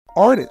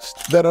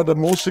artists that are the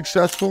most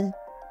successful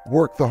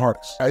work the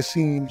hardest. I've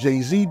seen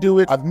Jay-Z do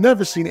it. I've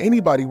never seen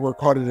anybody work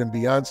harder than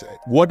Beyonce.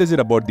 What is it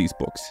about these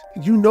books?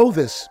 You know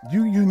this.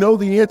 You know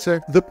the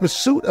answer. The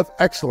pursuit of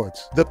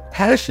excellence, the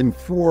passion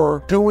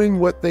for doing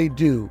what they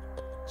do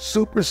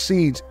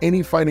supersedes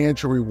any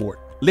financial reward.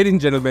 Ladies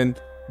and gentlemen,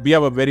 we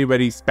have a very,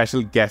 very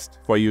special guest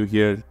for you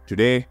here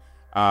today.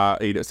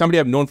 Somebody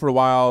I've known for a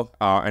while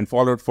and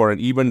followed for an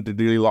even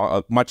really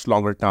much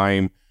longer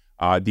time.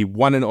 The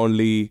one and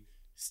only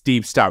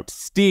Stoute.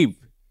 Steve,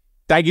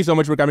 thank you so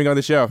much for coming on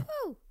the show.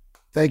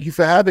 Thank you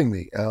for having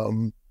me.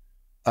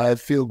 I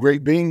feel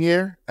great being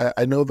here.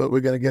 I know that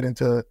we're going to get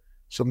into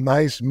some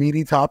nice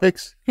meaty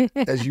topics,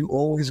 as you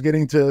always get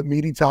into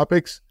meaty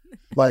topics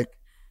like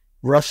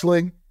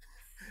wrestling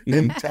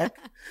and tech.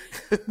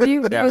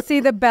 You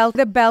see the belt.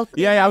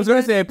 Yeah, I was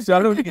going to say, so I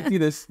don't know if you can see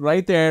this.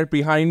 Right there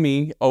behind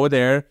me, over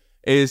there,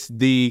 is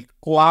the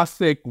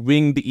classic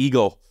winged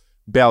eagle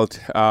belt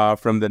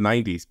from the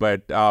 90s.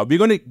 But we're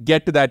going to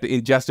get to that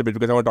in just a bit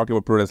because I want to talk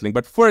about pro wrestling.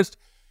 But first,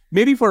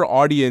 maybe for our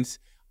audience,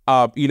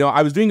 I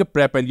was doing a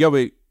prep and you have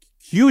a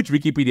huge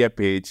Wikipedia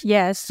page.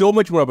 Yes. So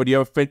much more about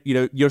you.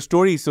 Your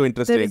story is so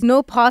interesting. There is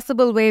no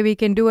possible way we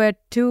can do a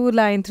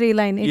 2-line,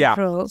 3-line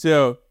intro. Yeah.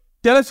 So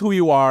tell us who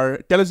you are.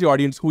 Tell us, the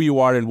audience, who you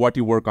are and what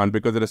you work on,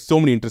 because there are so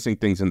many interesting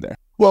things in there.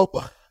 Well,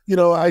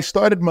 I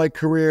started my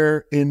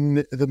career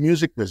in the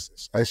music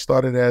business. I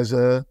started as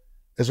a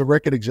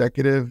record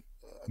executive,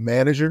 a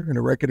manager and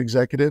a record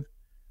executive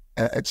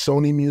at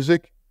Sony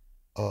Music.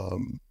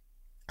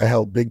 I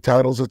held big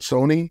titles at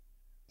Sony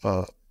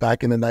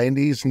back in the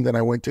 90s, and then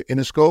I went to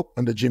Interscope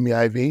under Jimmy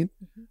Iovine.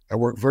 Mm-hmm. I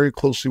worked very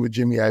closely with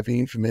Jimmy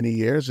Iovine for many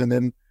years, and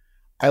then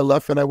I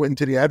left and I went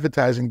into the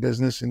advertising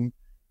business in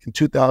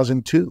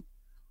 2002.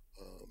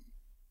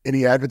 In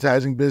the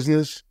advertising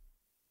business,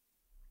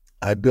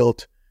 I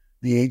built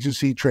the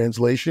agency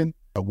Translation.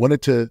 I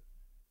wanted to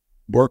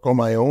work on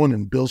my own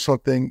and build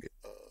something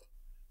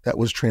that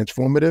was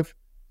transformative.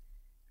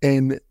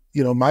 And,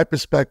 my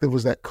perspective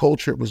was that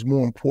culture was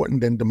more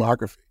important than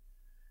demography.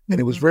 And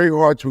it was very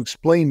hard to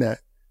explain that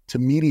to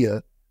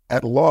media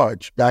at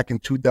large back in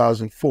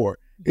 2004.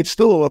 It's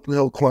still an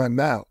uphill climb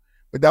now,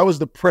 but that was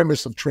the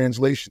premise of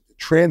Translation, to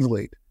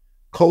translate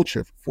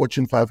culture for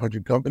Fortune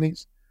 500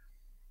 companies.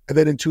 And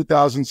then in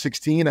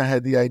 2016, I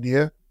had the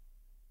idea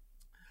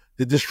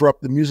to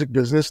disrupt the music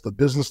business, the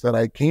business that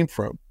I came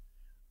from.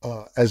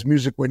 As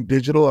music went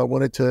digital, I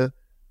wanted to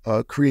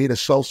create a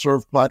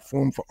self-serve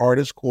platform for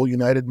artists called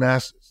United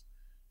Masses,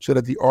 so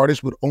that the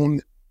artists would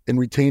own and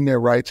retain their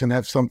rights and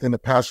have something to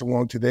pass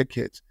along to their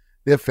kids,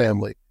 their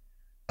family,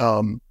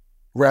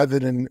 rather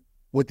than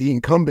what the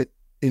incumbent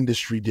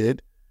industry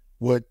did,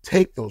 would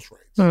take those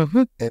rights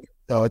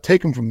and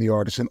take them from the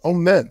artists and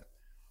own them.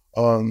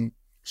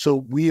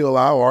 So we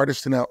allow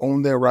artists to now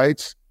own their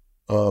rights,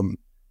 and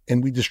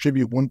we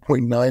distribute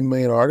 1.9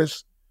 million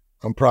artists.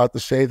 I'm proud to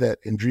say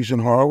that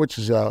Andreessen Horowitz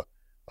is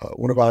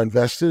one of our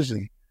investors,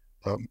 and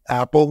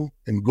Apple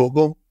and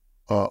Google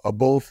are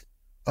both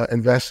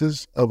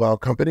investors of our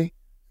company.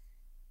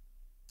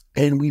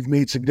 And we've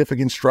made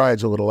significant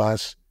strides over the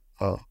last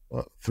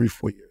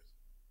 3-4 years.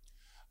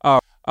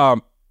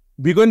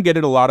 We're going to get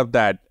into a lot of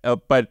that.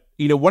 But,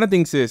 one of the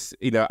things is,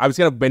 I was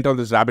kind of bent on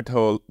this rabbit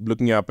hole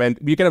looking up, and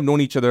we kind of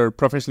known each other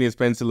professionally as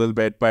friends a little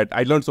bit, but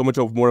I learned so much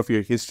more of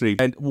your history.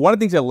 And one of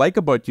the things I like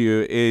about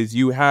you is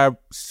you have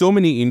so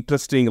many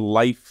interesting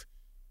life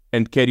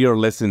and career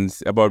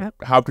lessons about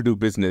how to do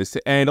business.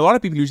 And a lot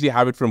of people usually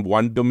have it from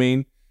one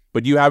domain,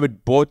 but you have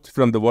it both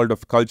from the world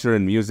of culture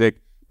and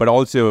music, but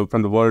also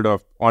from the world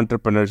of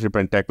entrepreneurship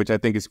and tech, which I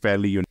think is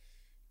fairly unique.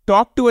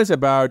 Talk to us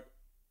about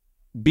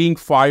being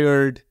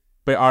fired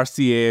by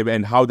RCA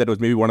and how that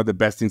was maybe one of the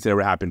best things that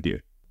ever happened to you.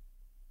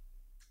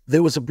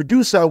 There was a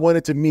producer I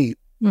wanted to meet,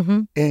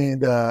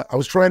 and I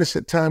was trying to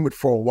set time with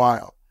for a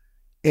while.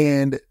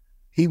 And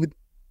he would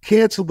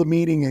cancel the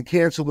meeting,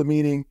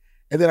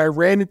 and then I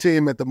ran into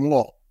him at the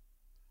mall.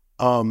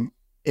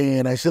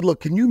 And I said,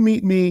 look, can you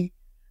meet me?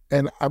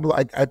 And I'm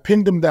like, I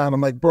pinned him down. I'm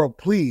like, bro,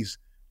 please,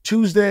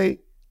 Tuesday,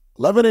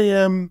 11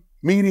 a.m.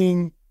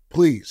 meeting,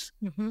 please.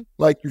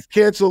 Like, you've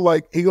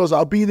canceled. He goes,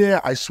 I'll be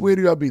there. I swear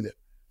to you, I'll be there.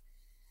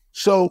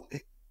 So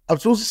I'm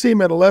supposed to see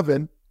him at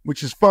 11,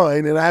 which is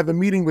fine. And I have a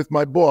meeting with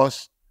my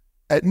boss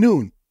at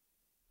noon.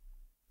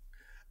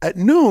 At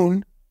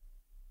noon,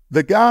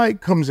 the guy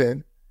comes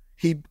in.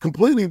 He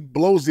completely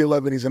blows the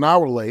 11. He's an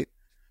hour late.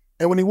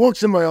 And when he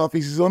walks in my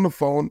office, he's on the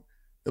phone,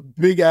 the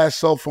big ass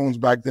cell phones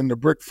back then, the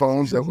brick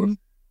phones that were,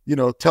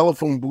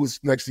 telephone booths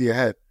next to your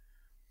head.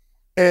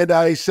 And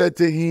I said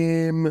to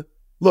him,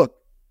 look,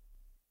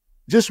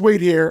 just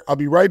wait here. I'll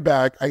be right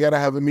back. I got to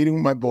have a meeting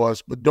with my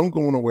boss, but don't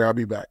go nowhere. I'll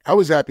be back. I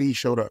was happy he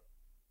showed up.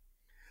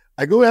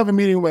 I go have a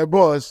meeting with my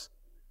boss,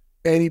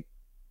 and he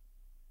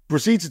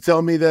proceeds to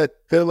tell me that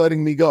they're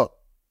letting me go.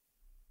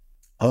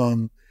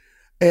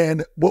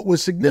 And what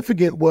was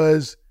significant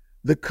was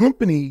the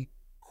company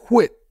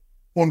quit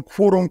on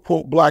quote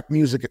unquote black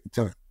music at the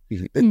time.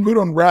 They quit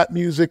on rap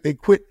music. They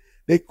quit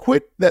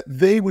that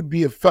they would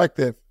be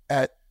effective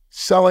at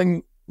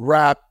selling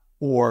rap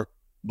or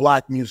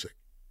black music.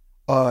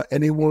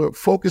 and they were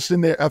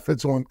focusing their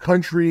efforts on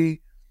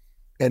country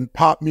and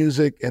pop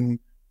music and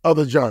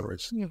other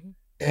genres. Mm-hmm.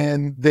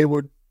 And they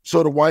were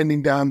sort of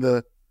winding down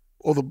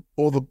all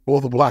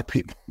the black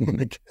people,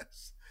 I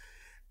guess.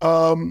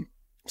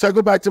 So I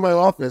go back to my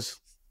office,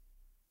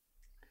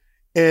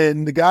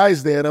 and the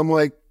guy's there, and I'm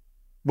like,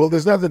 well,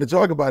 there's nothing to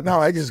talk about now.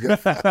 I just got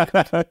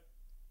fired.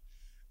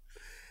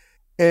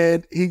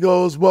 And he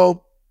goes,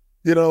 well,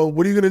 what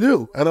are you going to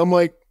do? And I'm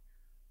like,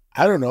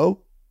 I don't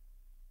know.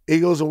 He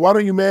goes, well, why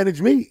don't you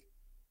manage me?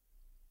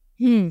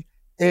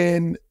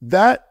 And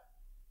that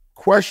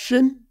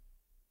question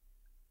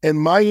and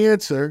my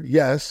answer,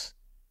 yes,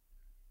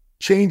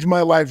 changed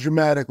my life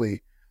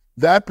dramatically.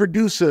 That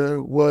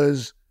producer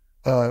was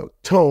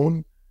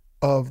Tone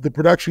of the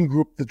production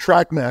group, the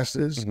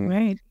Trackmasters. Mm-hmm.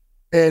 Right.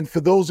 And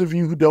for those of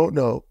you who don't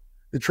know,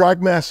 the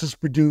Trackmasters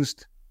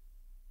produced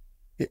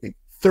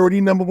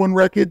 30 number one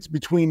records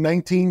between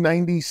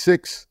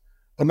 1996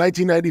 or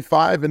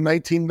 1995 and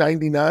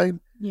 1999.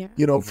 Yeah.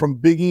 From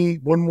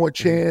Biggie, One More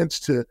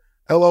Chance to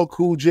LL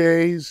Cool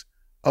J's.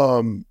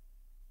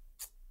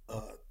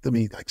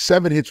 Like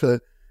 7 hits for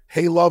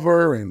Hey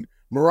Lover and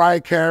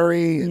Mariah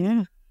Carey.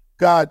 And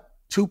God,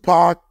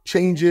 Tupac,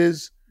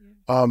 Changes,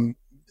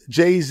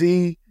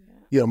 Jay-Z,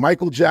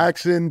 Michael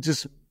Jackson,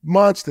 just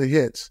monster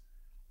hits.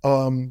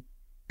 And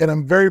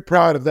I'm very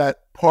proud of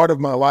that part of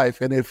my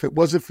life. And if it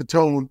wasn't for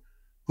Tone,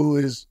 who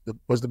was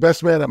the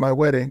best man at my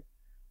wedding,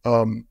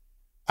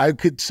 I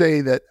could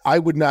say that I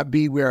would not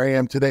be where I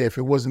am today if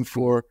it wasn't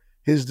for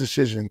his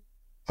decision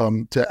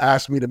to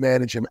ask me to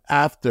manage him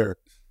after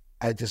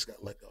I just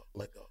got let go.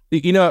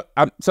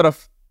 I'm sort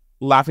of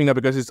laughing now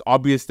because it's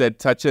obvious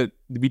that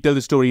we tell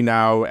the story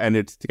now, and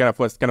it's kind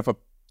of a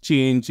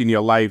change in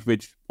your life,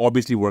 which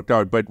obviously worked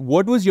out. But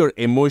what was your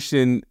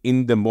emotion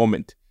in the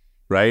moment,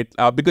 right?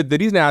 Because the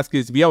reason I ask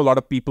is we have a lot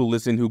of people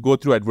listen who go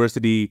through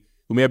adversity,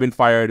 who may have been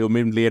fired, who may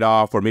have been laid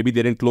off, or maybe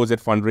they didn't close that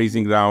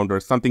fundraising round, or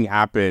something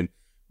happened.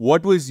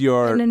 What was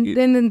your... And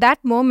then in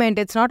that moment,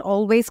 it's not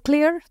always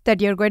clear that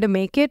you're going to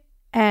make it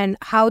and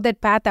how that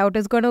path out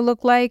is going to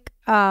look like.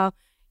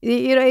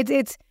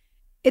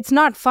 It's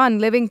not fun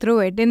living through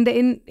it.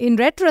 In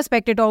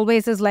retrospect, it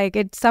always is like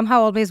it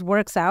somehow always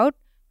works out.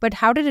 But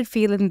how did it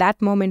feel in that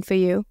moment for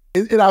you?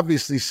 It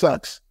obviously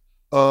sucks.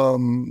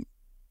 It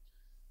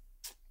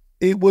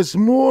was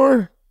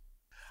more...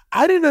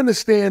 I didn't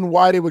understand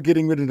why they were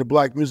getting rid of the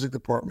black music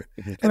department.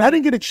 And I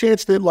didn't get a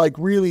chance to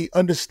really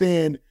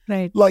understand.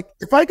 Right. Like,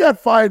 if I got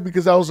fired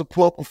because I was a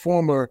poor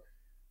performer,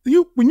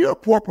 when you're a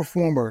poor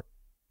performer,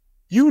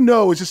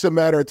 it's just a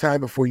matter of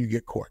time before you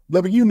get caught.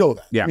 You know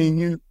that. Yeah. I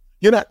mean,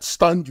 you're not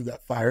stunned you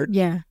got fired.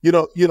 Yeah.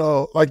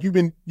 Like you've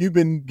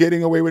been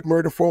getting away with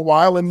murder for a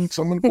while and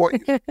someone caught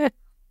you.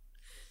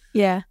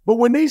 Yeah. But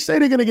when they say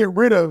they're going to get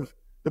rid of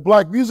the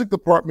black music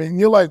department, and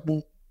you're like,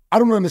 well, I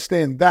don't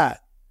understand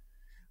that.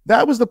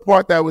 That was the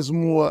part that was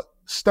more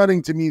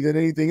stunning to me than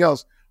anything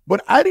else.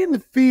 But I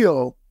didn't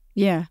feel,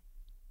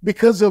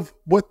 because of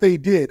what they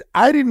did,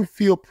 I didn't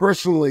feel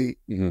personally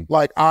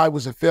like I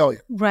was a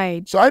failure.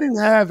 Right. So I didn't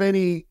have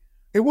it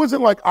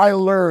wasn't like I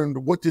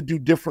learned what to do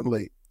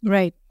differently.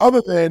 Right.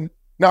 Other than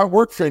not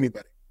work for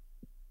anybody.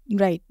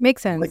 Right.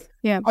 Makes sense.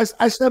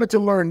 I started to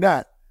learn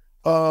that.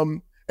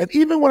 And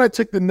even when I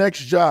took the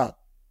next job,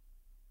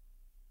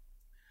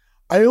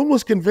 I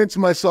almost convinced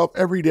myself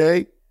every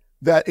day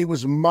that it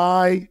was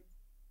I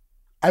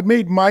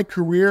made my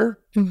career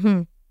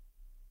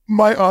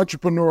my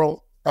entrepreneurial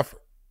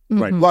effort.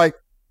 Right. Like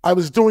I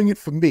was doing it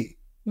for me.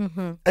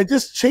 And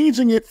just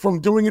changing it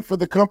from doing it for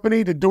the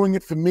company to doing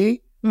it for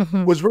me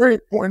was very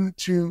important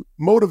to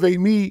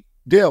motivate me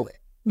daily.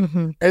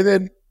 And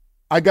then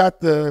I got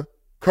the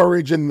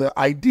courage and the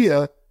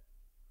idea,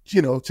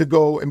 to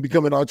go and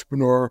become an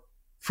entrepreneur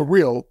for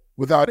real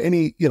without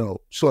any,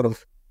 sort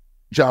of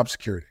job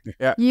security.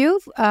 Yeah.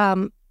 You've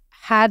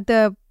had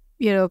the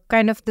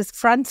kind of this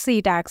front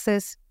seat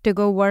access to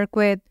go work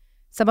with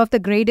some of the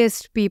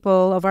greatest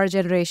people of our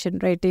generation,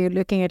 right? You're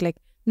looking at like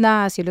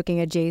Nas, you're looking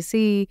at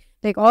Jay-Z,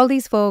 like all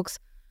these folks.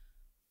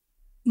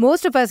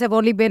 Most of us have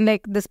only been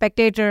like the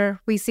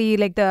spectator. We see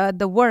like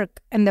the work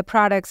and the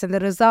products and the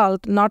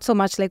result, not so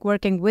much like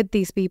working with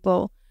these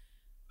people.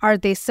 Are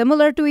they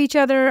similar to each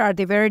other? Are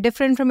they very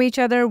different from each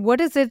other? What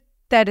is it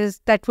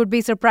that would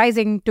be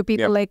surprising to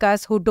people like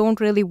us who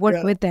don't really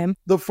work with them?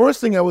 The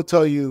first thing I would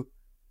tell you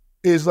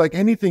is like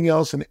anything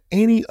else in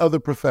any other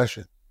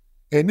profession.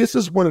 And this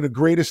is one of the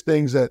greatest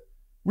things that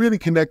really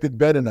connected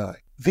Ben and I.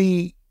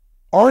 The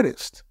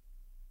artists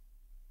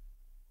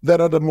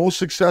that are the most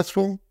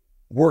successful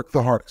work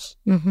the hardest.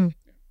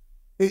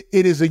 It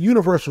is a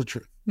universal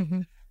truth.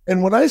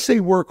 And when I say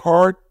work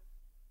hard,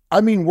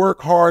 I mean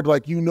work hard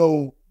like you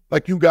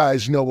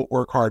guys know what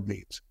work hard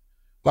means.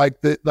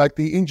 Like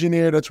the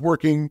engineer that's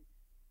working,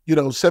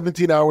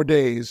 17-hour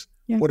days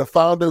with a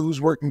founder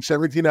who's working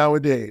 17-hour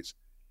days.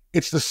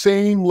 It's the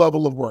same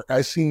level of work.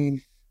 I've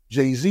seen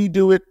Jay-Z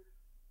do it.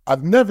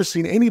 I've never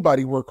seen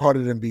anybody work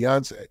harder than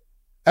Beyonce,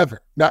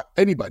 ever. Not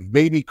anybody.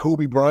 Maybe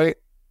Kobe Bryant,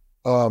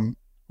 who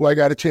I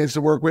got a chance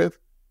to work with.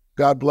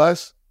 God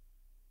bless.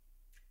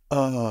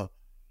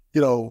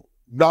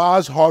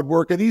 Nas, hard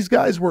work, and these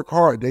guys work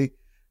hard.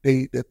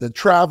 The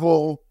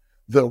travel,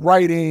 the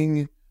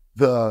writing,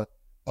 the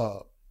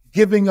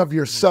giving of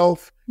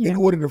yourself in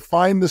order to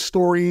find the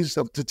stories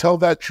to tell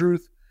that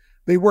truth.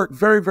 They work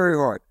very, very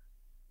hard.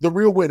 The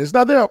real winners.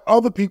 Now, there are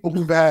other people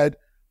who've had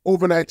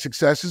overnight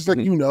successes, like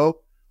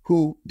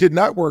who did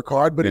not work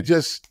hard, but it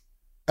just,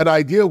 an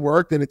idea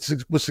worked and it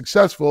was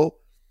successful.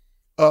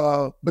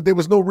 But there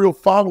was no real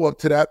follow-up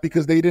to that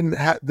because they didn't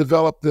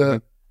develop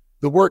the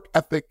work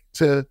ethic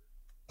to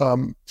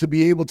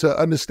be able to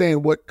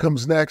understand what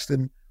comes next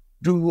and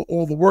do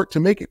all the work to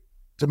make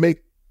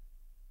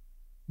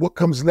what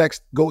comes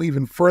next go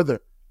even further.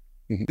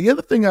 The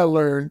other thing I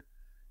learned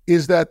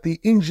is that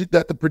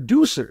the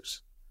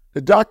producers,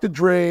 the Dr.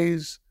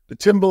 Dre's, the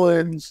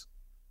Timbalands,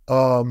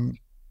 the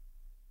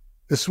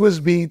Swizz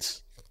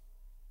Beatz,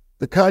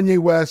 the Kanye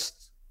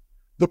Wests,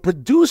 the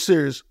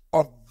producers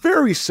are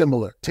very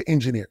similar to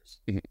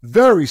engineers.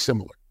 Very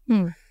similar.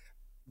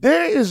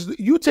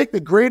 You take the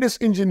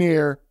greatest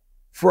engineer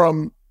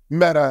from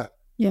Meta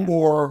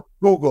or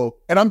Mogul,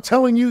 and I'm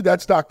telling you,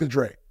 that's Dr.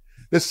 Dre.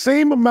 The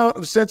same amount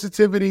of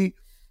sensitivity,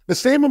 the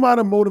same amount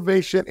of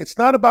motivation. It's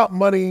not about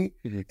money.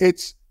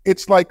 It's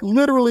like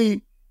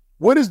literally,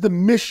 what is the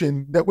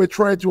mission that we're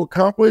trying to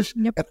accomplish?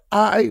 And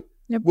I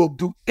will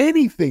do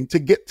anything to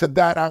get to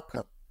that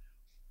outcome.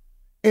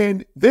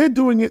 And they're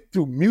doing it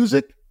through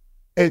music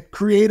and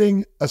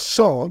creating a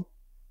song.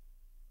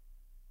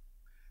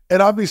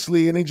 And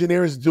obviously an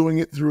engineer is doing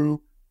it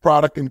through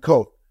product and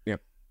code.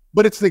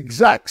 But it's the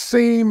exact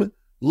same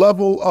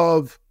level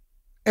of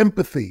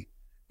empathy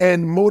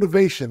and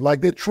motivation.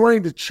 Like they're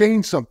trying to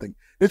change something.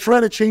 They're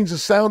trying to change the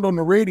sound on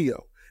the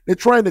radio. They're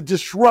trying to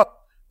disrupt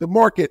the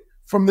market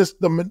from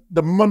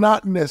the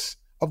monotonous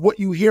of what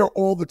you hear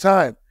all the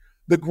time.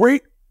 The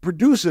great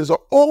producers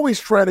are always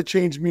trying to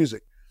change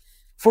music.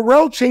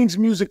 Pharrell changed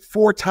music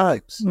 4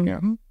 times.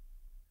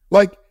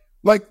 Like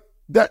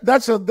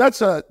that's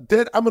a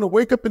dead. I'm going to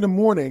wake up in the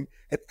morning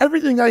and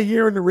everything I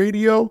hear on the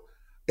radio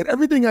and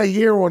everything I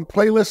hear on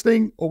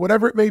playlisting or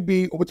whatever it may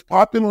be, or what's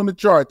popular on the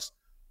charts,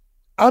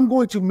 I'm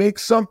going to make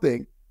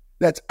something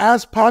that's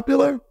as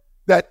popular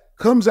that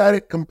comes at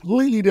it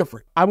completely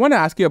different. I want to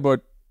ask you about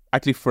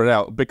actually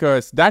Pharrell,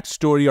 because that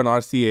story on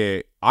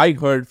RCA, I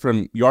heard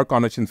from your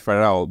connection with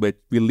Pharrell, which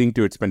we linked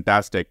to. It's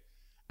fantastic.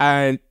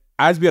 And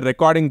as we are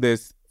recording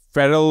this,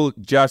 Pharrell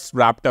just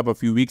wrapped up a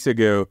few weeks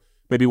ago,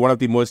 maybe one of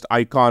the most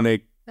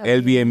iconic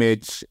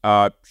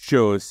LVMH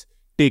shows,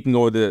 taking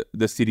over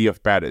the city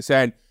of Paris.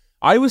 And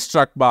I was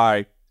struck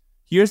by,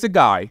 here's a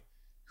guy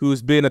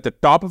who's been at the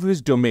top of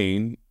his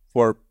domain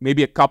for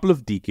maybe a couple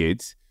of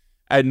decades,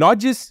 and not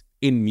just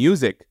in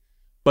music,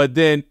 but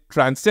then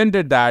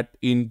transcended that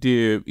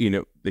into,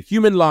 the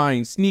human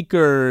line,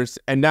 sneakers,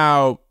 and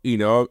now,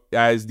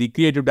 as the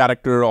creative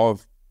director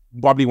of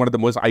probably one of the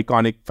most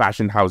iconic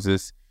fashion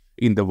houses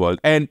in the world.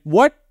 And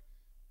what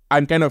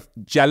I'm kind of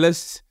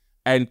jealous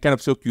and kind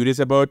of so curious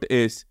about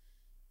is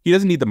he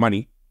doesn't need the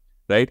money,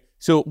 right?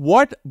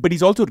 But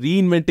he's also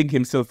reinventing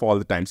himself all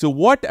the time. So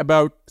what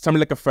about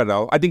somebody like a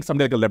Pharrell? I think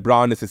somebody like a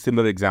LeBron is a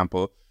similar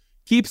example.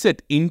 Keeps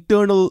that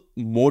internal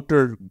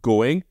motor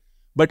going,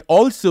 but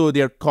also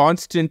they're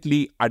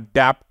constantly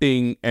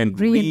adapting and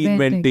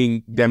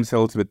reinventing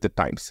themselves with the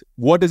times.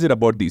 What is it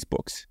about these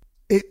books?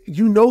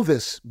 You know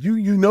this.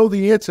 You know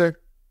the answer.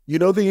 You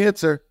know the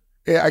answer.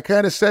 I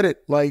kind of said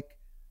it, like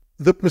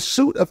the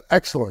pursuit of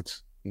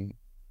excellence,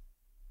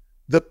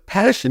 the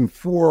passion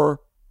for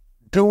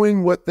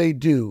doing what they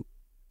do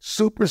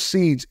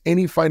supersedes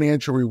any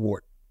financial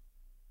reward.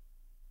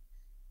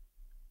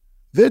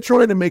 They're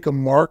trying to make a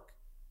mark.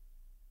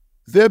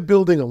 They're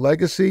building a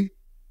legacy,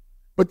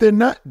 but they're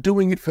not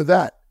doing it for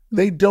that.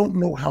 They don't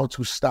know how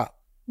to stop.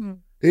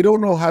 They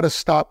don't know how to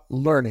stop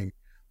learning.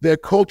 They're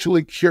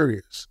culturally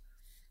curious.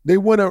 They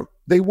want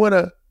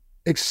to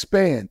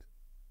expand.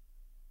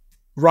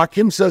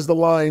 Rakim says the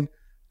line,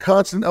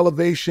 constant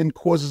elevation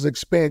causes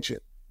expansion.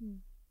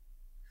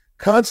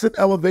 Constant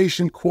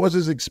elevation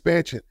causes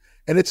expansion.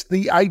 And it's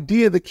the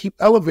idea to keep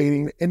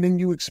elevating and then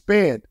you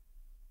expand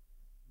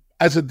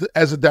as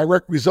a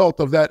direct result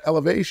of that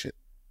elevation.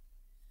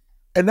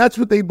 And that's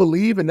what they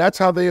believe, and that's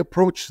how they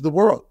approach the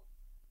world.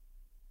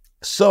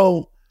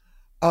 So,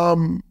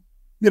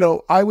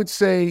 I would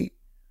say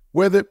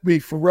whether it be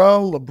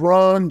Pharrell,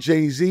 LeBron,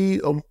 Jay-Z,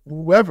 or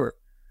whoever,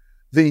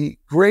 the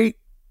great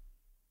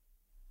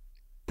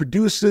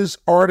producers,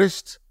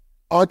 artists,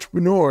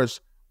 entrepreneurs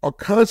are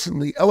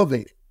constantly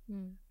elevating.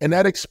 And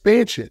that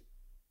expansion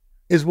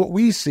is what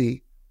we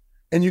see.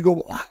 And you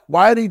go,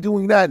 why are they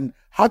doing that? And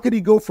how could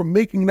he go from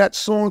making that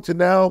song to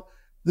now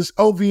this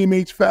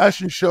LVMH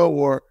fashion show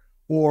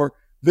or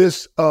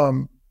this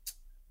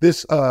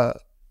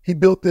he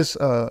built this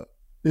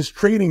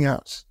trading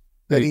house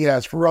that he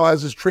has. Pharrell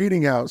has this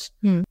trading house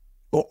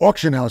or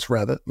auction house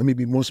rather. Let me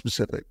be more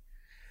specific.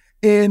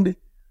 And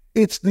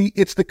it's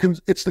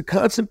the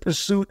constant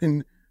pursuit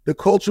and the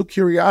cultural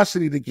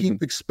curiosity to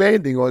keep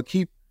expanding or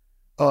keep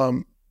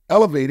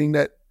elevating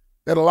that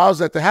allows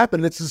that to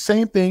happen. And it's the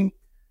same thing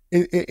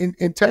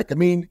in tech. I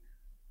mean,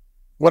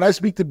 when I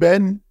speak to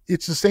Ben,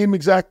 it's the same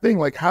exact thing.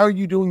 Like, how are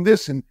you doing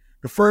this? And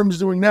the firm's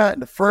doing that.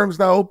 And the firm's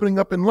now opening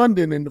up in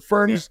London. And the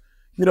firm's,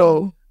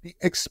 the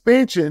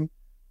expansion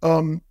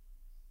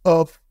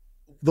of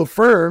the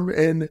firm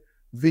and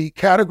the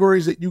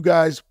categories that you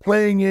guys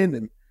playing in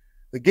and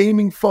the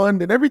gaming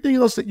fund and everything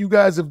else that you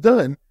guys have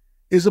done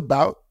is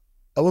about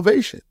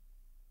elevation.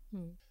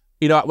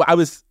 I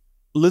was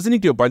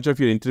listening to a bunch of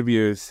your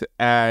interviews,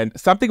 and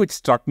something which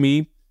struck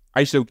me,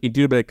 I should have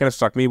interviewed, but it kind of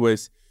struck me,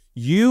 was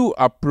you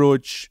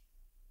approach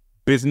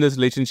business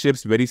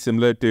relationships very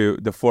similar to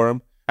the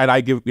firm. And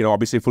I give,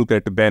 obviously full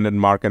credit to Ben and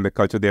Mark and the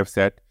culture they have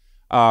set.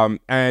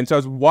 And so I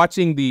was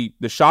watching the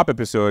Shop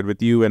episode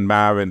with you and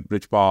Mav and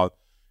Rich Paul.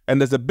 And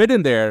there's a bit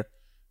in there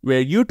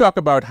where you talk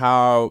about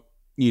how,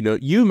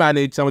 you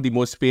manage some of the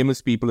most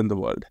famous people in the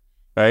world,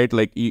 right?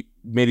 Like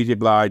Mary J.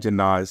 Blige and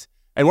Nas.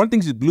 And one of the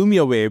things that blew me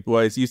away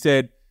was you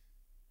said,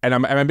 and I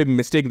might be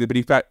mistaken, but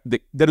in fact,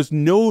 there is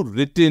no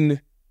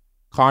written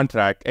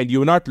contract and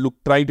you're not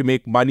trying to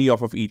make money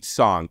off of each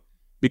song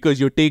because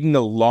you're taking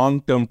a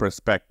long-term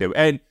perspective.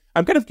 And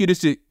I'm kind of curious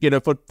to,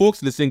 for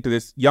folks listening to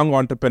this, young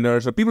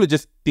entrepreneurs or people who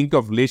just think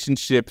of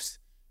relationships,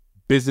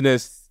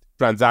 business,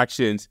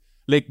 transactions,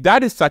 like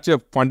that is such a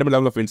fundamental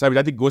level of insight, which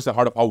I think goes to the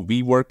heart of how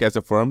we work as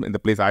a firm in the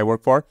place I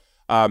work for.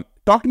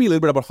 Talk to me a little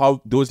bit about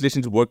how those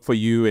relationships work for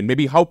you and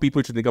maybe how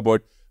people should think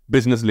about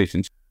business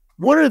relationships.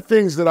 One of the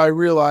things that I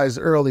realized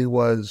early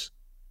was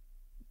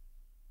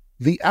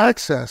the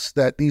access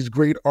that these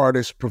great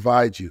artists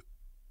provide you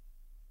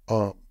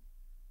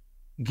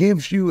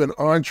gives you an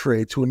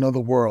entree to another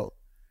world.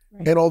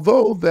 Right. And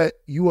although that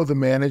you are the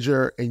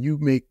manager and you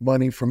make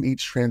money from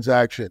each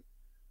transaction,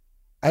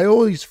 I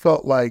always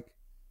felt like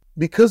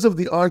because of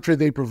the entree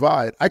they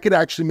provide, I could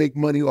actually make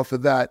money off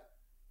of that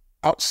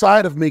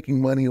outside of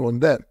making money on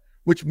them,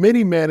 which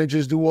many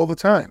managers do all the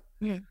time.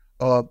 Yeah.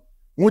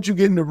 Once you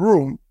get in the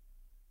room,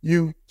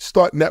 you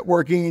start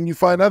networking and you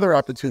find other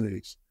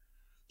opportunities.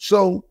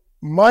 So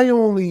my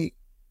only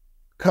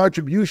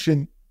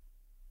contribution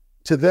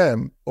to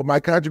them, or my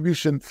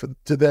contribution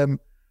to them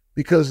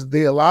because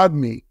they allowed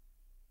me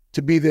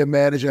to be their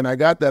manager and I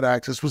got that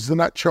access, was to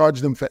not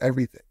charge them for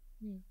everything.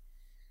 Mm.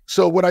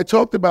 So what I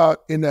talked about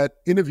in that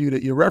interview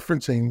that you're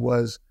referencing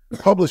was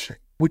publishing,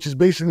 which is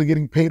basically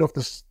getting paid off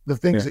the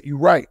things that you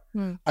write.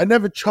 Mm. I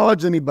never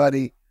charged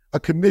anybody a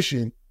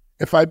commission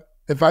if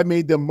I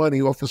made them money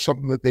off of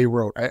something that they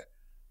wrote.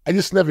 I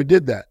just never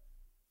did that.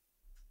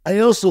 I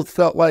also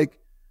felt like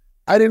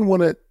I didn't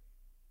want to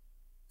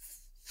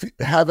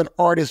have an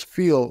artist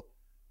feel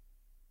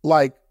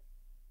like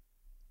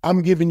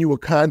I'm giving you a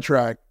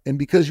contract, and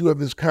because you have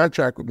this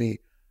contract with me,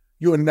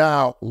 you are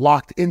now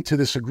locked into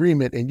this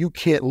agreement and you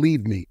can't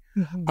leave me.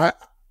 Mm-hmm.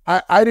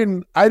 I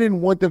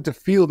didn't want them to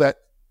feel that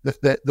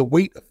the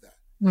weight of that.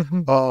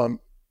 Mm-hmm.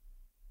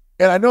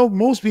 And I know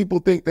most people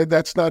think that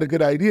that's not a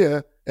good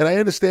idea, and I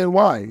understand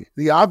why.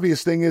 The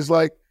obvious thing is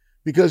like,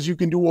 because you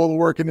can do all the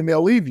work and then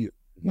they'll leave you.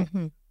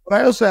 Mm-hmm. But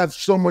I also have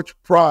so much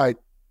pride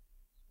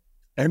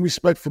and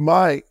respect for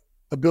my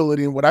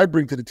ability and what I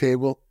bring to the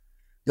table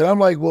that I'm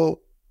like,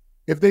 well,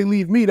 if they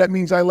leave me, that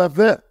means I left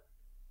them.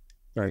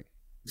 Right.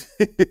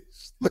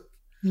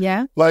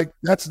 Yeah. Like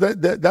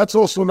that's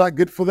also not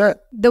good for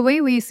that. The way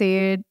we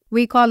say it,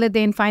 we call it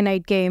the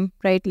infinite game,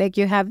 right? Like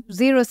you have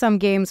zero-sum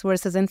games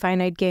versus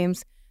infinite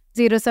games.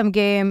 Zero-sum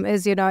game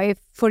is, if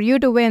for you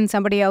to win,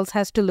 somebody else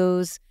has to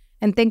lose.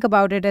 And think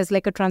about it as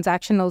like a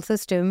transactional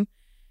system,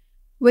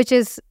 which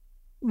is,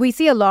 we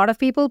see a lot of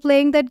people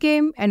playing that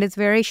game and it's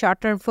very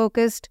short-term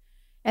focused.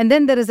 And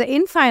then there is an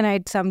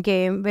infinite sum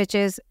game, which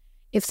is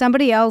if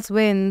somebody else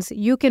wins,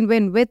 you can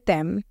win with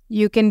them.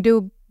 You can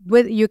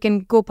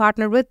go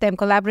partner with them,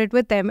 collaborate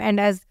with them. And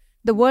as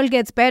the world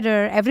gets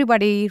better,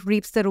 everybody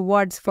reaps the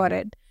rewards for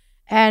it.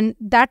 And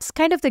that's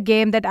kind of the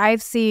game that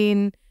I've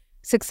seen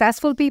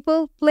successful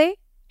people play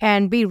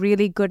and be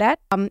really good at.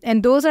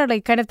 And those are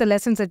like kind of the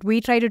lessons that we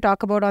try to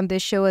talk about on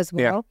this show as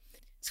well. Yeah.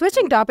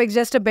 Switching topics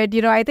just a bit,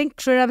 I think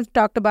Sriram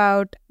talked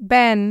about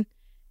Ben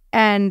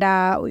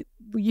and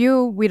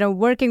you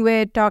working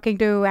with, talking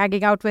to,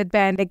 hanging out with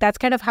Ben. Like that's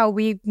kind of how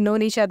we've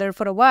known each other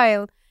for a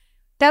while.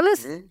 Tell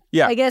us,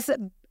 I guess,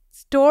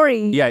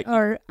 story. Yeah,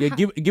 or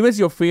give us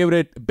your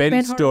favorite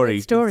Ben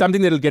story.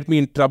 Something that'll get me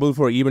in trouble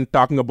for even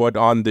talking about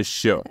on this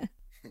show.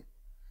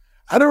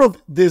 I don't know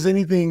if there's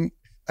anything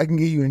I can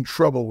get you in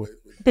trouble with.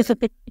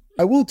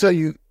 I will tell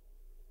you,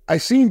 I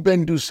seen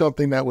Ben do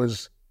something that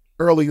was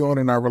early on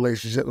in our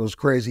relationship. It was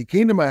crazy. He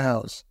came to my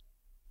house,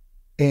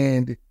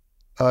 and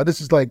this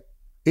is like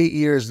 9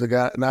 years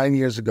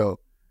ago.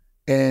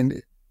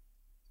 And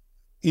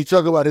you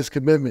talk about his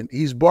commitment.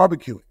 He's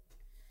barbecuing.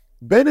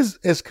 Ben is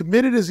as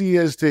committed as he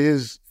is to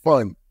his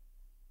fun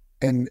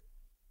and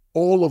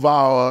all of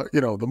our,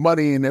 the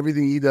money and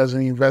everything he does,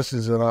 and he invests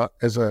in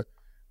as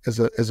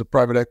a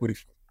private equity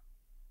fund,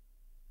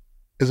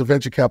 as a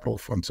venture capital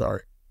fund,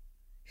 sorry.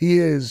 He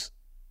is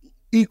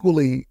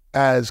equally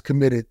as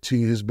committed to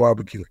his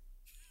barbecuing.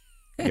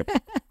 Yep.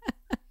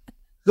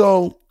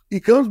 So he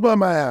comes by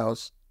my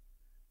house,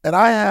 and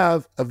I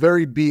have a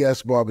very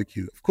BS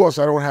barbecue. Of course,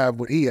 I don't have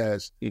what he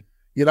has.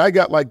 I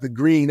got like the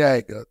green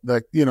egg,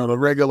 the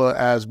regular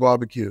as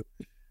barbecue.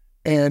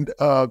 And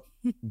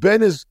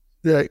Ben is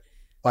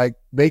like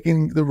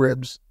making the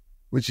ribs,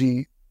 which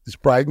he is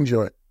pride and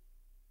joy.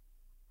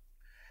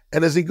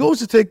 And as he goes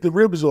to take the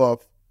ribs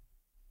off,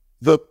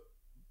 the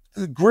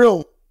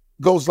grill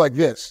goes like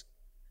this.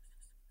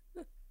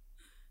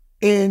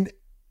 And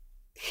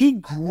he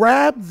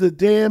grabbed the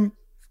damn,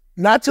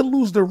 not to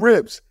lose the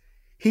ribs,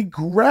 he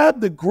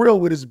grabbed the grill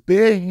with his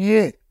bare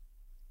hand.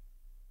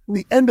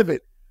 The end of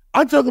it.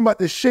 I'm talking about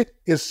the shit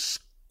is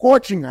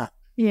scorching hot.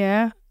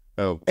 Yeah.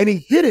 Oh. And he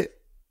hit it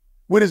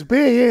with his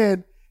bare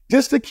hand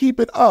just to keep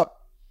it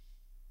up,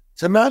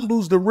 to not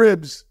lose the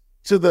ribs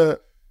to the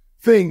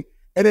thing.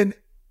 And then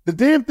the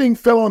damn thing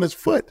fell on his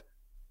foot.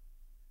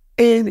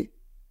 And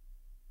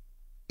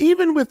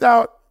even with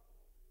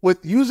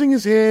using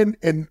his hand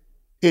and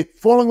it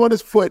falling on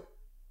his foot,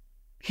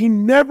 he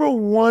never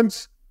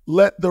once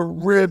let the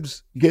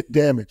ribs get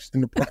damaged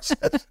in the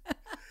process.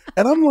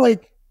 And I'm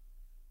like,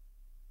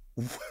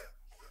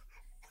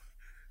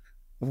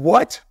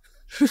 what?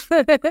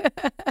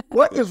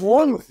 What is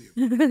wrong with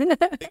you?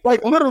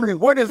 Like, literally,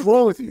 what is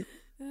wrong with you?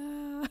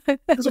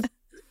 This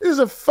is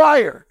a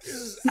fire. This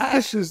is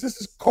ashes. This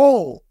is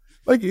coal.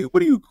 Like,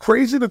 what are you,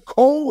 crazy? The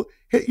coal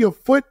hit your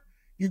foot,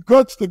 you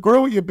go to the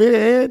grill with your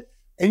bare hand,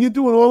 and you're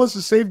doing all this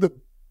to save the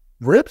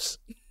ribs?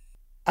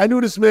 I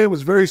knew this man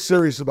was very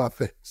serious about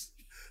things.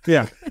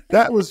 Yeah.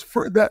 That was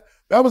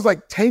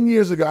like 10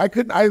 years ago.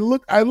 I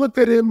looked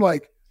at him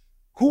like,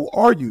 who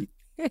are you?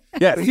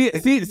 Yeah,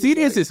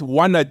 serious is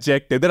one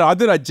adjective. There are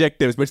other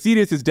adjectives, but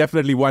serious is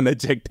definitely one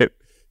adjective.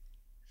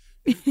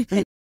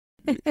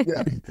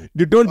 Yeah.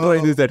 You don't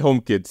try this at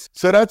home, kids.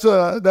 So that's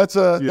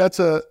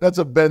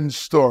a Ben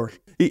story.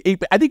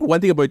 I think one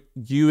thing about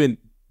you and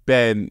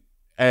Ben,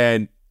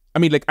 and I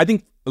mean, like, I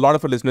think a lot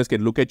of our listeners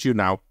can look at you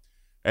now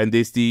and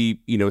they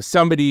see,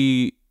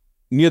 somebody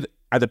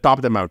at the top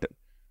of the mountain,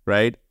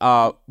 right?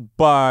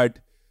 But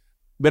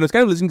when I was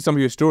kind of listening to some of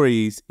your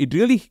stories, it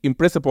really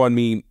impressed upon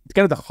me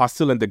kind of the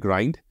hustle and the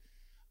grind.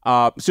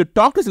 So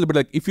talk to us a little bit,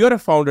 like, if you're a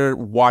founder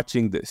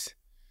watching this,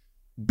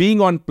 being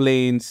on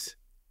planes,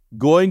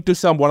 going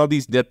to one of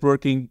these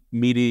networking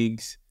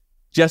meetings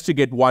just to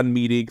get one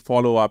meeting,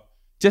 follow up,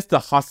 just the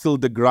hustle,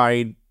 the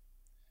grind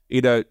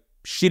in a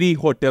shitty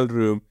hotel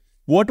room.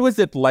 What was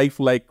that life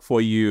like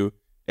for you?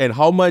 And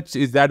how much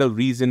is that a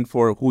reason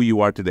for who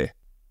you are today?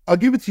 I'll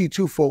give it to you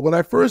twofold. When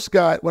I first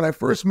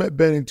met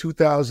Ben in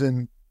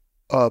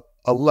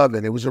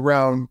 2011, it was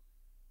around,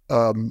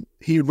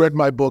 he had read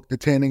my book, The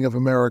Tanning of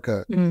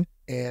America. Mm-hmm.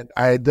 And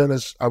I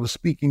was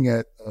speaking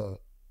at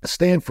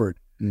Stanford.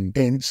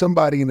 And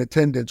somebody in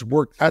attendance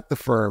worked at the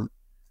firm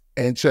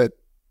and said,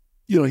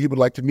 he would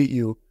like to meet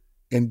you.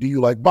 And do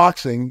you like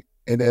boxing?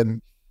 And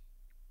then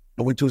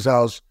I went to his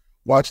house,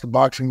 watched the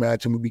boxing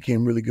match, and we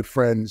became really good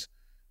friends,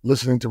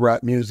 listening to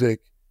rap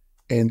music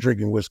and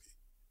drinking whiskey.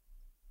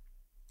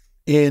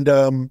 And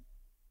that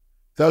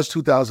was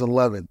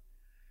 2011.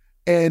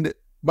 And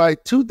by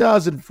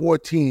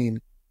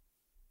 2014,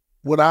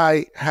 when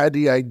I had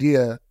the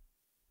idea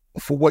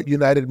for what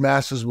United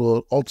Masses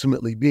will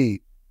ultimately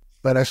be,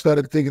 but I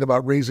started thinking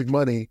about raising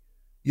money,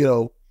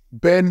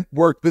 Ben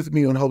worked with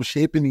me on help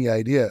shaping the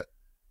idea.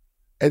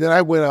 And then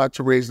I went out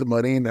to raise the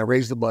money, and I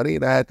raised the money,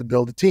 and I had to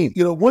build a team.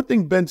 One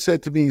thing Ben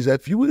said to me is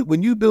that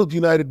when you build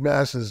United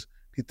Masses,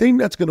 the thing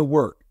that's going to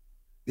work,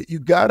 you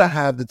got to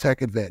have the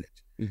tech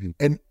advantage. Mm-hmm.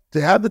 And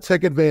to have the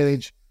tech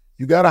advantage,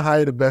 you got to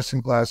hire the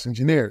best-in-class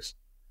engineers.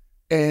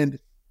 And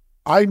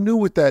I knew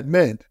what that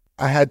meant.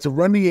 I had to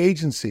run the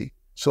agency.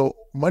 So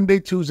Monday,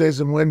 Tuesdays,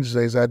 and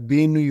Wednesdays, I'd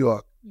be in New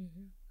York. Mm-hmm.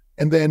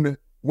 And then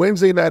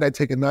Wednesday night, I'd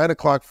take a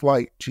 9:00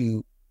 flight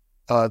to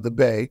the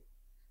Bay.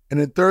 And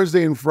then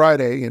Thursday and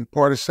Friday and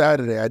part of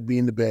Saturday, I'd be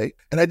in the Bay.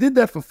 And I did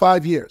that for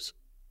 5 years.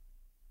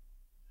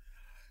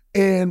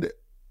 And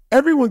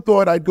everyone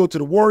thought I'd go to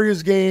the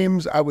Warriors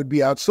games, I would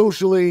be out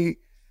socially,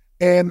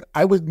 and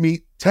I would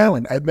meet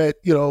talent. I met,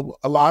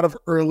 a lot of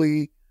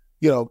early,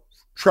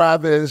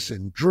 Travis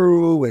and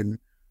Drew and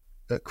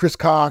Chris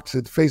Cox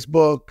at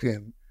Facebook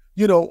and,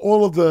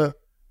 all of the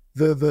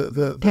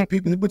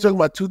people. We're talking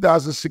about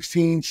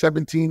 2016,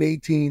 17,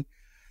 18.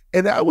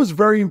 And that was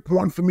very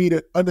important for me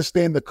to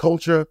understand the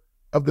culture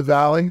of the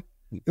Valley.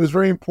 It was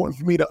very important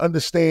for me to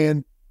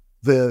understand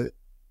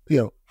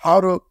how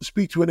to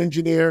speak to an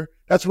engineer.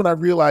 That's when I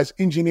realized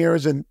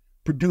engineers and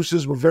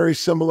producers were very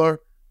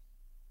similar.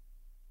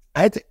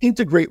 I had to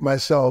integrate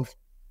myself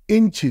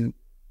into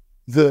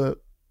the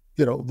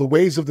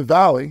ways of the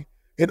Valley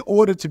in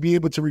order to be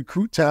able to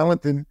recruit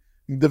talent and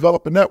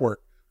develop a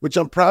network, which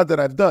I'm proud that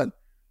I've done.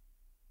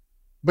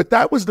 But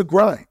that was the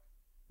grind.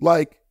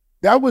 And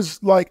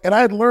I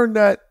had learned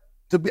that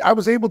I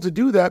was able to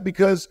do that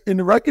because in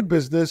the record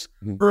business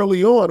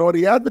early on, or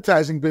the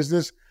advertising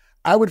business,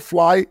 I'd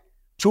fly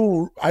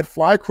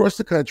across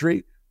the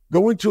country,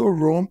 go into a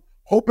room,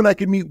 hoping I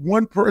could meet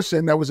one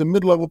person that was a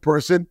mid-level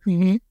person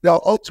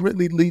that'll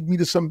ultimately lead me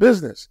to some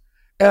business.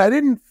 And I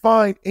didn't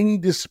find any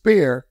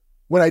despair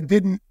when I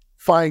didn't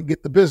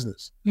get the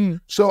business.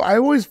 So I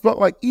always felt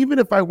like even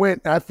if I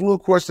went and I flew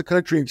across the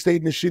country and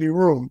stayed in a shitty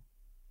room,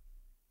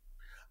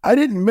 I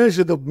didn't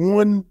measure the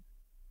one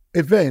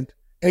event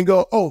and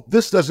go, oh,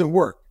 this doesn't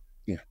work.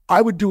 Yeah.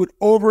 I would do it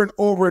over and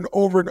over and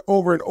over and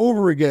over and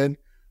over again,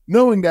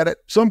 knowing that at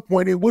some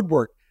point it would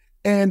work.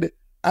 And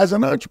as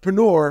an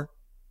entrepreneur,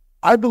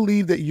 I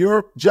believe that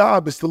your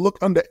job is to look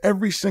under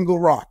every single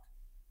rock,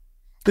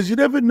 because you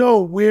never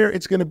know where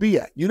it's going to be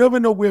at. You never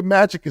know where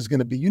magic is going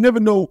to be. You never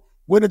know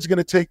when it's going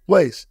to take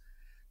place.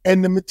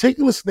 And the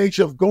meticulous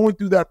nature of going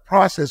through that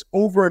process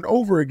over and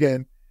over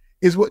again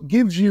is what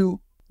gives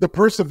you the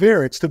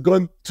perseverance to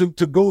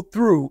go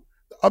through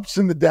the ups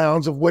and the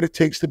downs of what it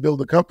takes to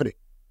build a company.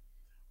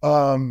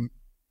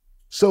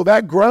 So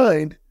that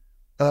grind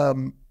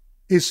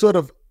is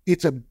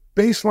it's a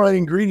baseline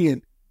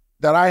ingredient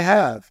that I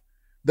have,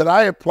 that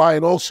I apply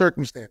in all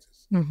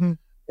circumstances.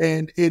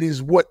 And it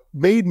is what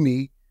made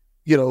me,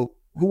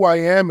 who I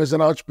am as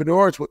an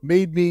entrepreneur. It's what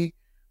made me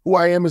who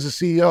I am as a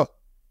CEO.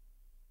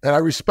 And I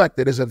respect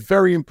it as a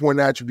very important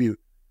attribute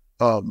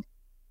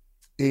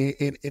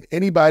in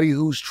anybody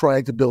who's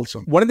trying to build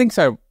something. One of the things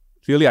I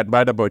really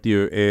admire about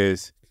you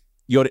is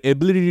your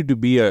ability to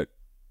be a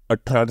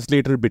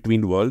translator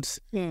between worlds.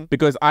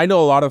 Because I know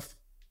a lot of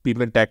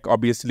people in tech,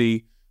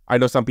 obviously. I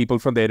know some people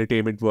from the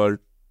entertainment world.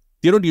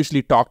 They don't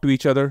usually talk to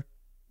each other.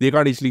 They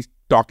can't usually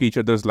talk each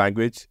other's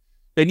language.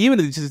 And even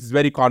if this is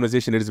very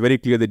conversation, it is very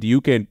clear that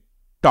you can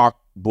talk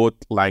both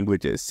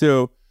languages.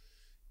 So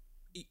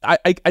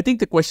I think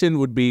the question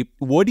would be,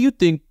 what do you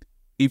think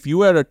if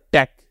you are a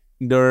tech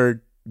nerd,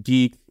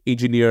 geek,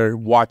 engineer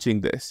watching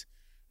this,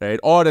 right?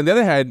 Or on the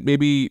other hand,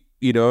 maybe,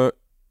 you're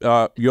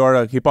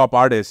a hip hop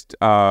artist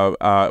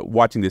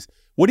watching this.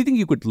 What do you think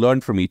you could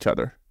learn from each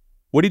other?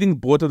 What do you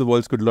think both of the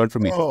worlds could learn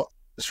from each other? Oh,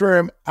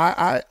 Sram,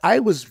 I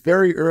was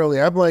very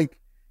early. I'm like,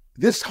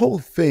 this whole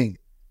thing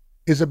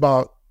is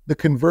about the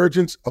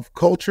convergence of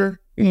culture,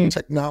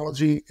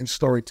 technology, and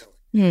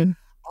storytelling.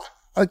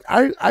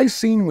 I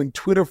seen when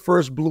Twitter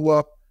first blew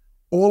up,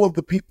 all of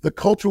the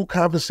cultural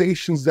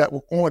conversations that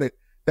were on it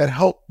that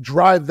helped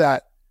drive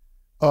that,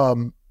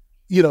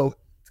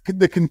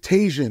 the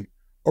contagion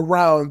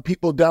around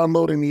people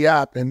downloading the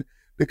app and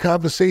the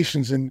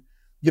conversations and,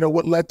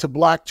 what led to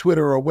Black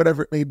Twitter or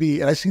whatever it may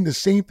be. And I seen the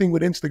same thing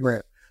with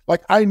Instagram.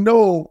 Like, I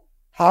know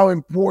how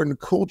important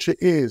culture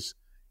is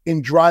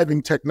in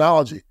driving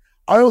technology.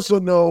 I also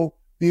know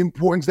the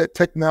importance that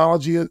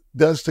technology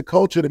does to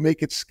culture to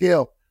make it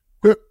scale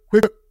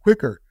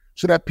quicker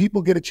so that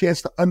people get a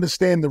chance to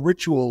understand the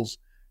rituals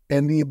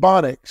and the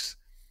ebonics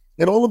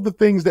and all of the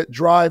things that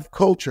drive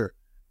culture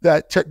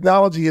that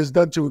technology has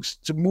done to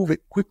move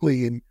it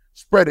quickly and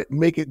spread it and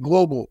make it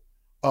global,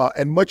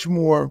 and much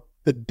more.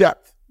 The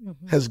depth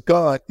has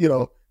gone,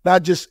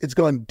 not just, it's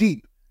gone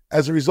deep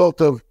as a result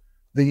of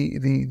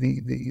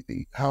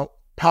the how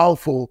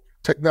powerful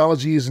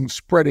technology is in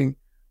spreading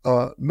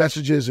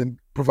messages and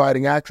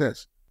providing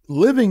access.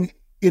 Living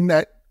in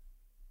that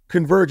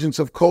convergence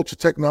of culture,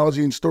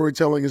 technology, and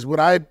storytelling is what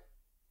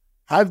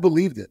I've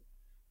believed in.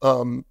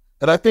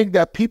 And I think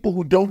that people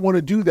who don't want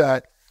to do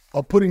that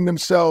are putting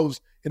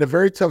themselves in a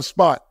very tough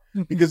spot,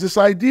 because this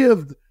idea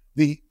of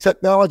the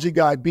technology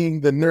guy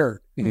being the nerd,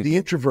 the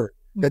introvert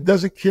that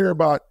doesn't care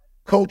about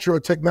culture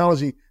or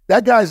technology,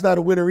 that guy's not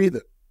a winner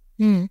either.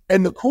 And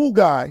the cool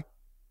guy,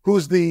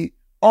 who's the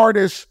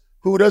artist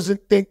who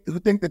think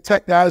the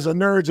tech guys are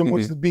nerds and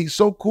wants to be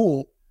so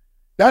cool,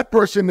 that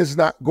person is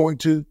not going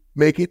to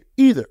make it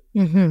either.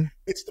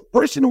 It's the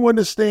person who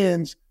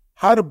understands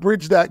how to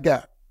bridge that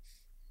gap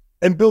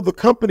and build a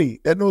company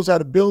that knows how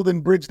to build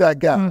and bridge that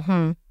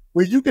gap,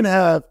 where you can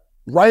have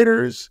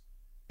writers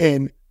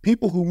and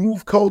people who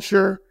move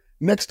culture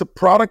next to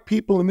product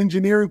people and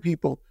engineering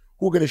people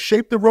who are going to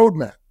shape the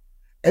roadmap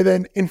and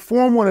then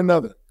inform one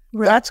another.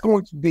 Right. That's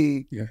going to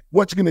be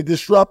what's going to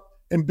disrupt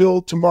and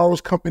build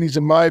tomorrow's companies,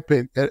 in my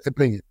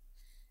opinion.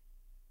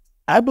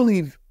 I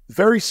believe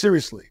very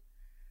seriously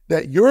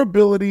that your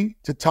ability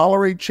to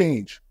tolerate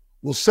change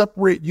will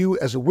separate you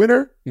as a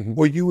winner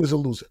or you as a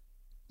loser.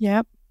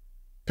 Yep.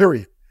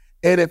 Period.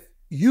 And if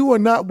you are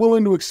not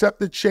willing to accept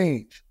the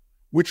change,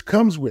 which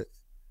comes with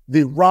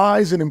the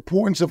rise and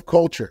importance of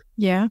culture,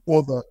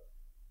 or the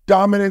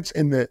dominance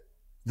and the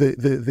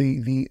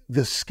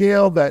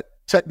scale that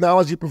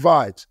technology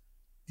provides,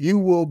 you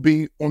will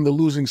be on the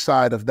losing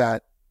side of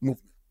that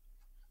movement.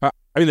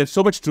 There's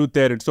so much truth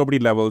there at so many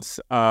levels.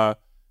 But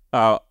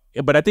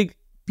I think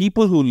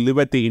people who live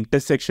at the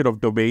intersection of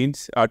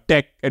domains,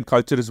 tech and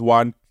culture is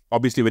one,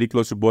 obviously very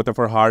close to both of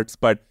our hearts,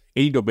 but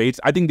any domains,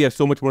 I think they are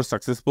so much more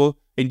successful,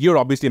 and you're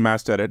obviously a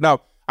master at it.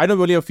 Now, I know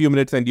we only have a few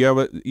minutes and you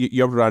have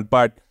to run,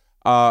 but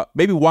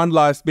maybe one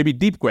last, maybe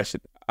deep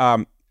question.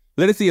 Let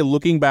us say you're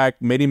looking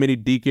back many, many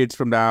decades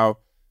from now,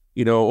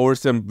 over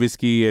some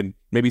whiskey and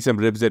maybe some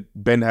ribs that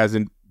Ben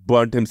hasn't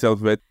burnt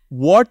himself with.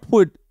 What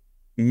would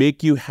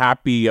make you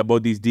happy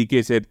about these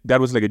decades?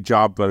 That was like a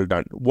job well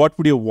done. What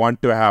would you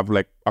want to have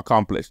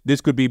accomplished? This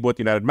could be both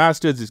United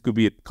Masters, this could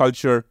be a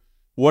culture.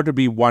 What would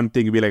be one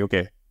thing you'd be like,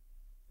 okay,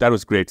 that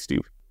was great,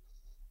 Steve?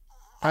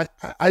 I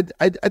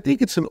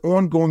think it's an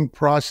ongoing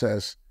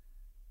process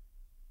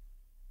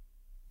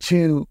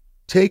to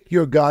take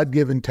your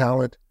God-given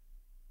talent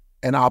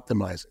and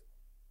optimize it.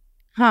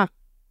 Huh.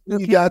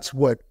 Okay. That's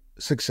what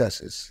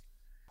success is.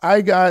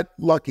 I got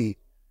lucky.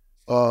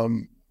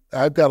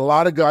 I've got a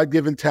lot of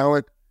God-given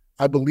talent.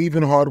 I believe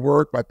in hard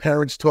work. My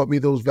parents taught me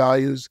those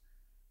values.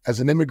 As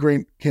an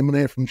immigrant coming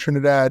in from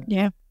Trinidad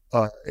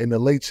in the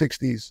late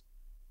 60s.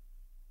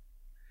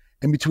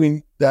 And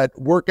between that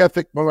work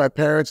ethic by my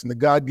parents and the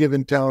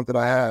God-given talent that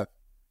I have,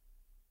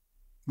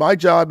 my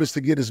job is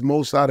to get as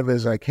most out of it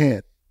as I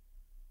can.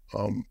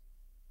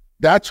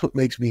 That's what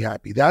makes me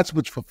happy. That's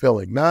what's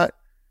fulfilling.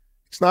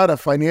 It's not a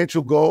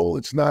financial goal.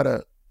 It's not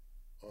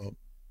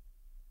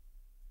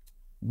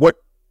what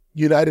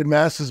United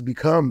Masses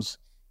becomes.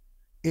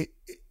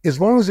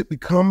 As long as it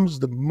becomes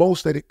the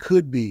most that it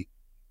could be,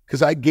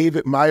 because I gave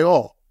it my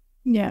all,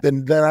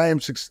 then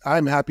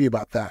I'm happy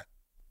about that.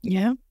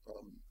 Yeah.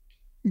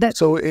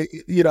 So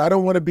I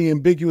don't want to be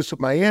ambiguous with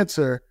my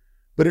answer,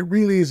 but it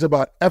really is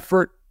about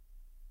effort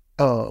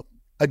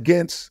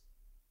against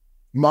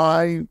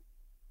my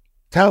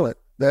talent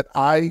that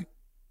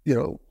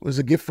was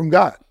a gift from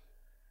God,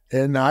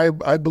 and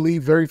I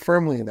believe very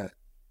firmly in that.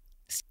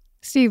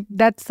 Steve,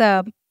 that's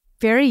a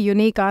very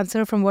unique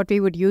answer from what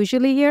we would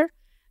usually hear.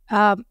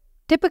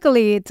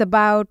 Typically, it's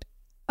about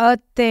a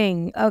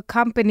thing, a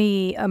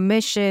company, a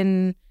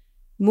mission,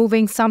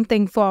 moving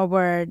something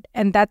forward.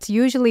 And that's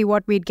usually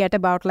what we'd get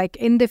about, like,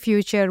 in the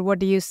future, what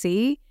do you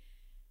see?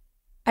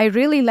 I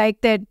really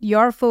like that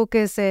your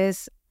focus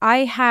is, I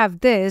have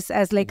this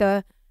as like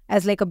a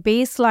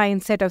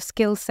baseline set of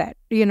skill set.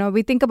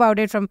 We think about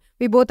it from,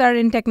 we both are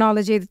in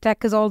technology. The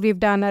tech is all we've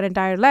done our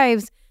entire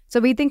lives. So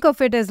we think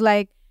of it as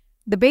like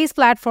the base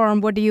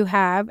platform, what do you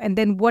have? And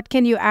then what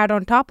can you add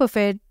on top of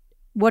it?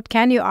 What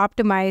can you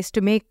optimize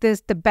to make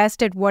this the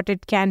best at what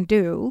it can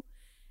do?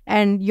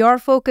 And you're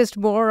focused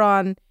more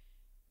on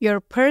your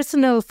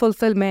personal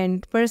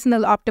fulfillment,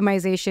 personal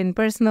optimization,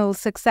 personal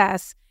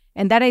success.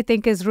 And that, I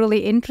think, is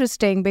really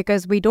interesting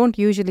because we don't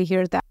usually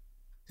hear that.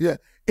 Yeah.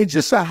 It's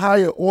just a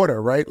higher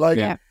order, right?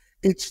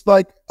 It's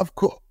like, of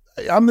course,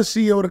 I'm the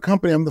CEO of the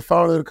company. I'm the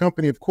founder of the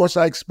company. Of course,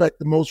 I expect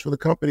the most for the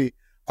company.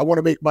 I want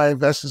to make my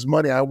investors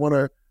money. I want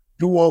to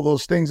do all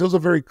those things. Those are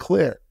very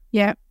clear.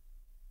 Yeah.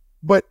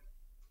 But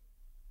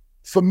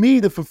for me,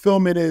 the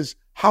fulfillment is,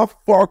 how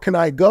far can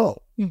I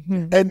go?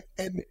 Mm-hmm.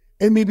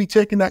 And maybe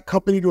taking that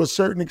company to a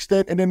certain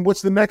extent. And then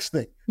what's the next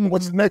thing? Mm-hmm.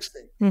 What's the next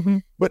thing? Mm-hmm.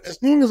 But as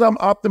long as I'm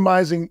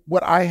optimizing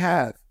what I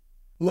have,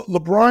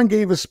 LeBron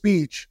gave a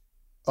speech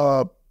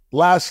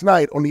last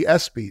night on the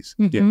ESPYs,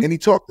 and he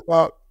talked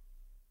about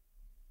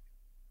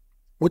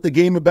what the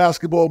game of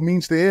basketball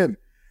means to him.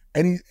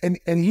 And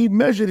he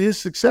measured his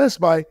success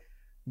by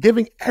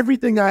giving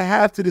everything I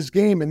have to this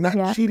game and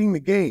not cheating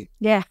the game.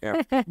 Yeah.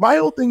 My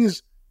whole thing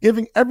is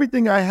giving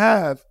everything I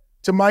have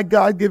to my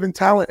God-given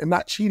talent and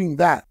not cheating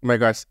that. Oh my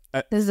gosh.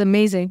 This is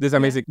amazing. This is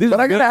amazing. But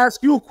I got to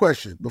ask you a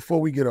question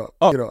before we get up.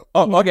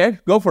 Okay.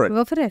 Go for it.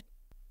 Go for it.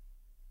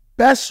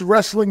 Best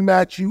wrestling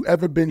match you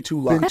ever been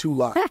to live?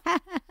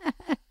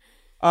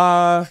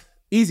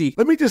 Easy.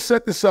 Let me just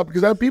set this up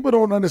because people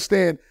don't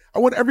understand. I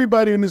want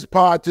everybody in this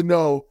pod to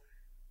know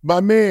my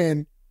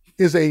man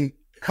is a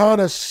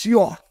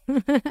connoisseur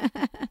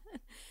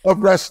of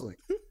wrestling.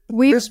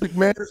 Vince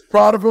McMahon is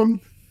proud of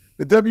him.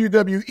 The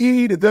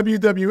WWE, the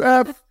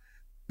WWF,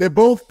 they're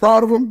both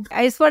proud of him.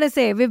 I just want to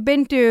say, we've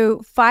been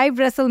to 5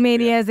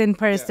 WrestleManias in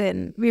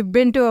person. Yeah. We've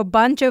been to a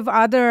bunch of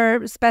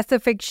other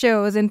specific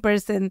shows in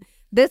person.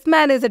 This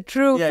man is a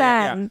true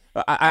fan.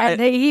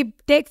 And he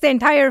takes the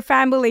entire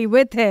family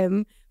with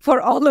him for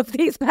all of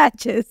these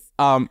matches.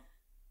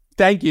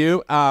 Thank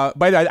you. By the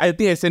way, I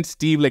think I sent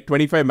Steve like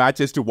 25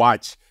 matches to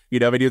watch,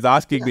 when he was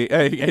asking me.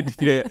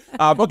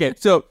 Okay,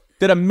 so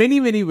there are many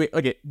ways.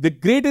 Okay, the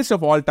greatest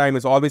of all time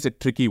is always a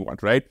tricky one,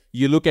 right?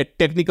 You look at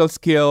technical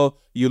skill,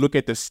 you look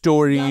at the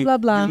story, blah, blah,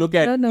 blah. You look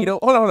at,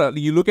 hold on,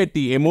 you look at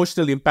the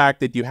emotional impact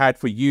that you had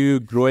for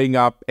you growing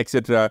up,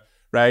 etc.,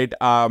 right?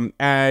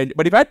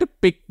 But if I had to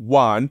pick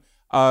one,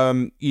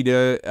 and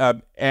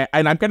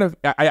I'm kind of,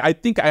 I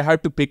think I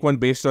have to pick one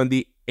based on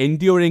the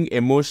enduring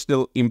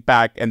emotional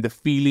impact and the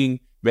feeling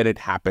when it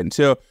happened.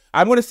 So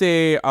I'm going to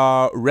say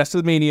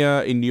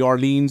WrestleMania in New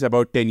Orleans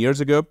about 10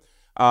 years ago.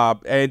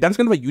 And that's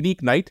kind of a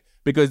unique night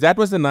because that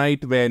was the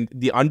night when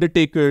The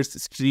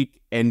Undertaker's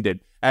streak ended.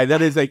 And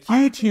that is a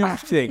huge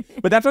thing.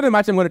 But that's not a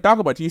match I'm going to talk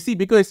about. You see,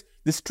 because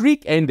the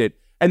streak ended,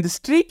 and the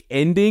streak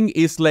ending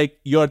is like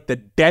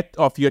the death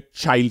of your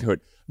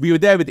childhood. We were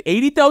there with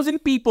 80,000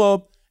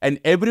 people, and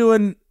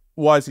everyone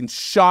was in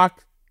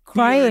shock.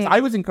 Crying.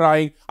 I wasn't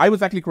crying. I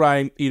was actually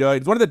crying.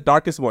 It's one of the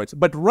darkest moments.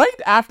 But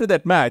right after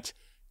that match,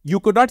 you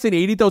could not say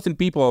 80,000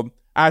 people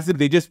as if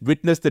they just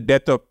witnessed the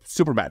death of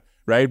Superman,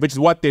 right? Which is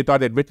what they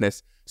thought they'd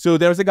witnessed. So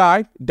there was a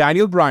guy,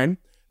 Daniel Bryan,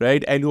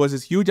 right? And who was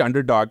this huge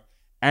underdog.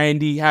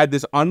 And he had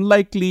this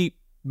unlikely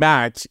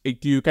match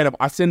to kind of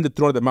ascend the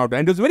throne of the mountain.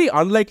 And it was a very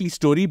unlikely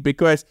story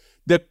because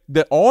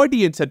the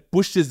audience had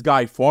pushed this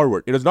guy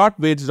forward. It was not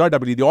Vince, it was not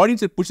WWE. The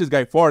audience had pushed this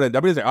guy forward. And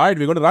WWE was like, all right,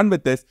 we're going to run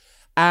with this.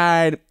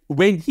 And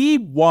when he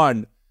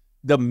won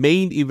the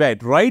main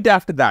event right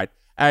after that,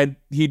 and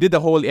he did the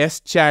whole S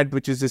chant,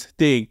 which is this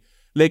thing,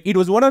 like it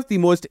was one of the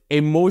most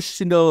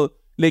emotional,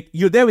 like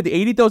you're there with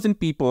 80,000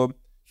 people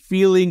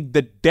feeling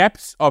the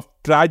depths of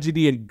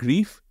tragedy and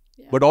grief,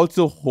 but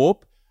also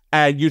hope.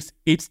 And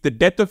it's the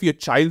death of your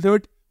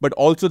childhood, but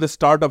also the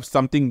start of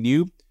something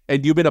new.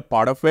 And you've been a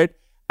part of it.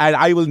 And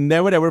I will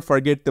never, ever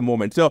forget the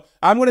moment. So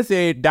I'm going to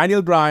say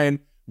Daniel Bryan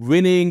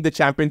winning the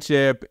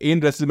championship in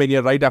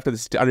WrestleMania right after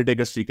the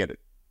Undertaker streak ended.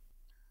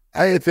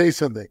 I had to tell you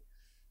something.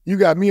 You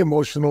got me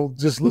emotional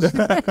just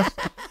listening.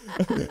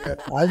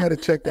 I got to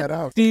check that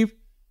out. Steve,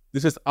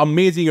 this is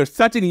amazing. You're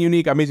such a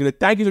unique, amazing.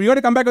 Thank you. So you got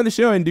to come back on the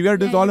show and do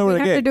this all over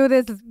again. We have to do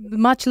this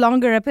much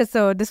longer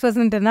episode. This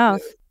wasn't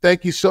enough.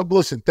 Thank you so.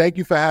 Listen, thank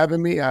you for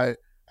having me. I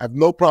have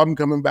no problem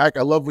coming back.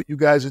 I love what you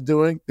guys are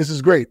doing. This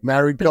is great.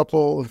 Married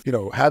couple,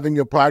 having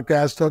your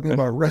podcast talking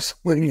about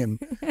wrestling and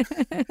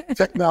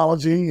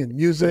technology and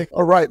music.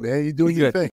 All right, man. You're doing your thing.